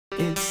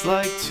It's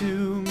like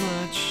too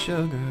much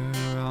sugar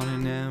on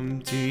an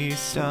empty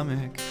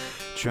stomach,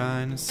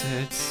 trying to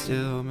sit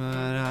still, but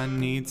I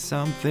need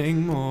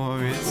something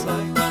more. It's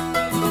like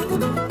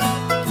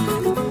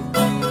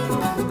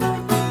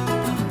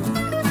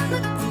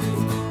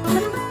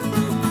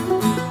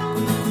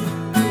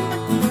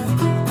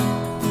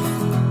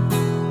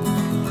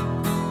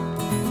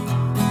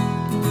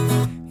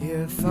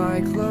if I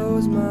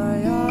close my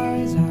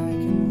eyes, I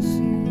can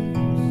see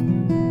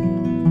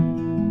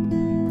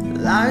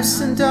life's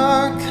a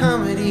dark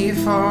comedy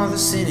for the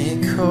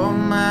cynical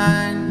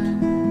mind.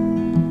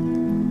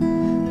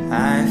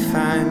 I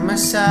find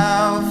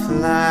myself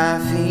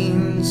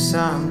laughing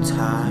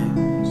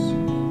sometimes.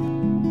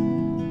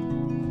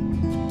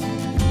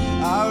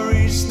 I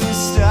reach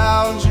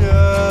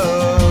nostalgia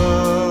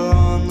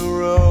on the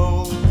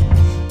road.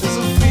 There's a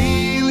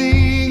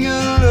feeling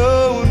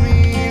alone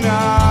mean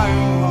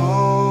I'm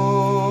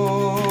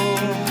home.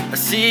 I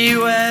see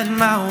you at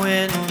my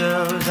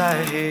windows,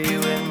 I hear you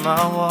in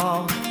my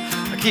walls.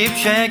 I keep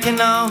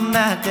checking on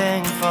that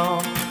dang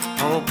phone,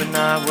 hoping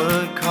I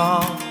would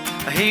call.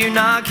 I hear you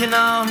knocking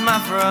on my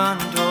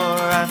front door,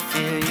 I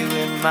feel you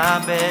in my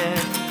bed.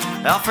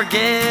 I'll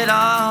forget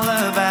all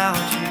about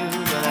you,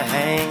 but I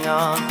hang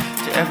on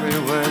to every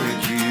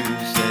word you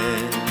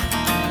said.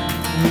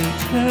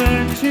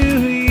 Return to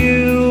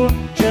you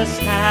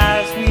just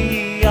as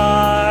we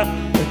are,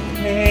 the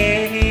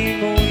pain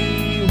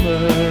we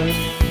were,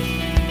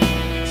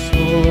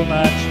 so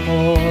much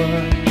more,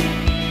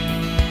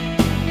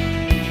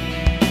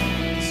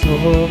 so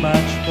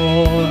much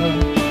more.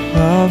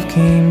 Love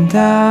came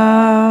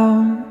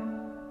down,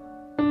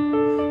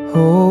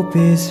 hope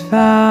is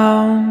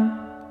found.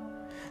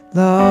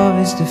 Love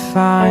is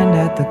defined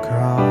at the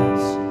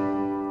cross.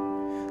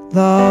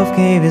 Love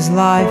gave his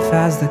life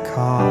as the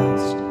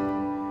cost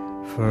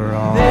for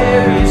all.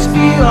 There is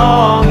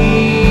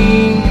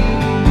belonging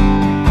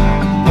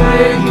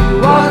where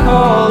you are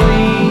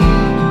calling.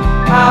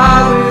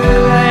 I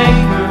will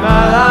anchor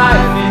my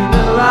life in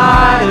the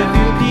light of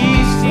your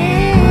peace.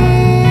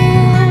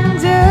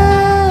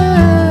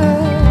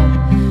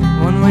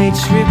 One-way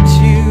trip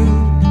to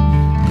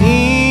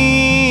Indiana.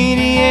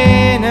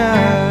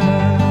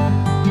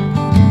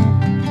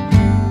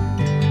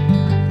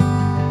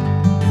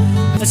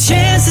 A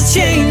chance to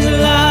change a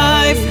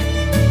life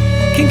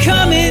can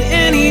come at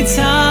any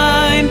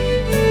time.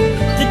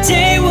 The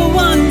day will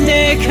one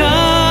day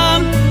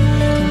come.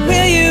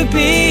 Will you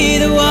be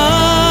the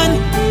one?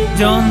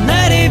 Don't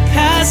let it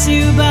pass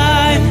you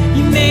by.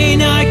 You may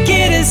not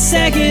get a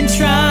second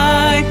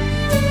try.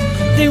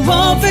 They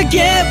won't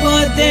forget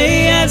what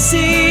they have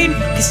seen,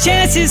 'cause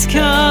chances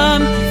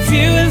come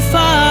few and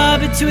far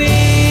between.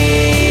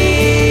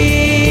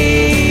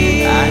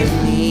 I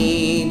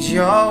need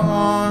your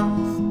warmth,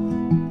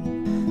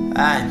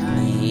 I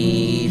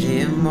need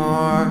it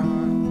more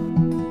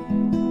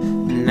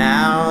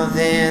now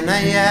than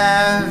I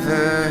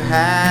ever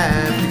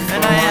have before.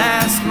 And I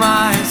ask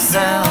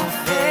myself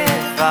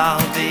if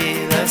I'll be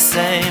the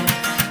same,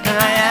 and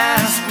I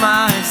ask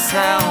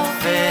myself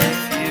if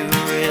you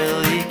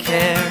really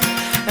care.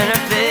 And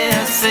if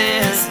this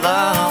is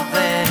love,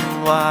 then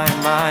why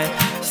am I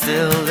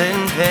still in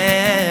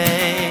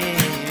pain?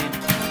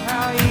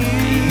 How you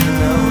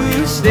know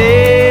you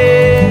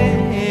stay,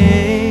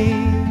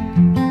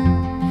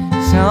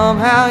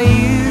 somehow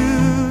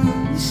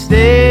you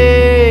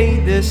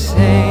stay the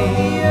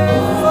same.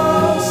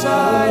 Fall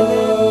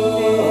silent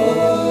in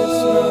this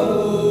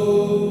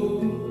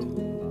road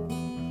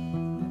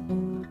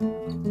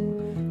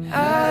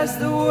as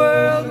the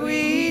world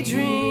we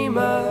dream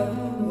of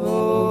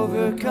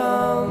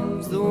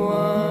overcomes the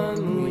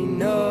one we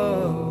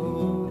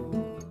know.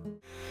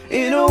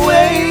 In a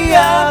way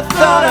I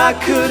thought I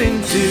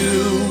couldn't do.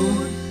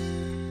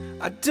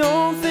 I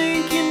don't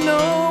think you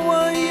know